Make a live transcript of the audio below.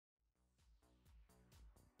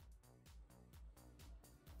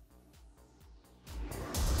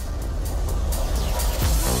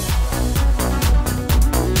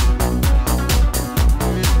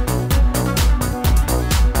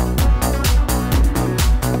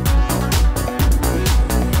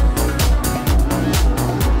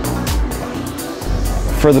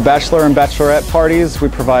For the Bachelor and Bachelorette parties, we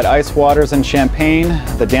provide ice waters and champagne.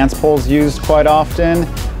 The dance pool's used quite often.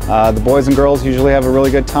 The boys and girls usually have a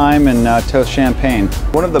really good time and toast champagne.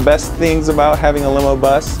 One of the best things about having a limo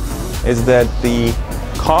bus is that the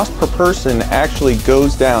cost per person actually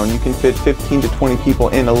goes down. You can fit 15 to 20 people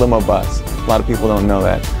in a limo bus. A lot of people don't know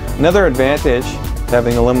that. Another advantage to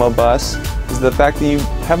having a limo bus is the fact that you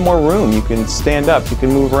have more room. You can stand up, you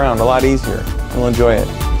can move around a lot easier. You'll enjoy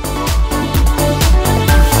it.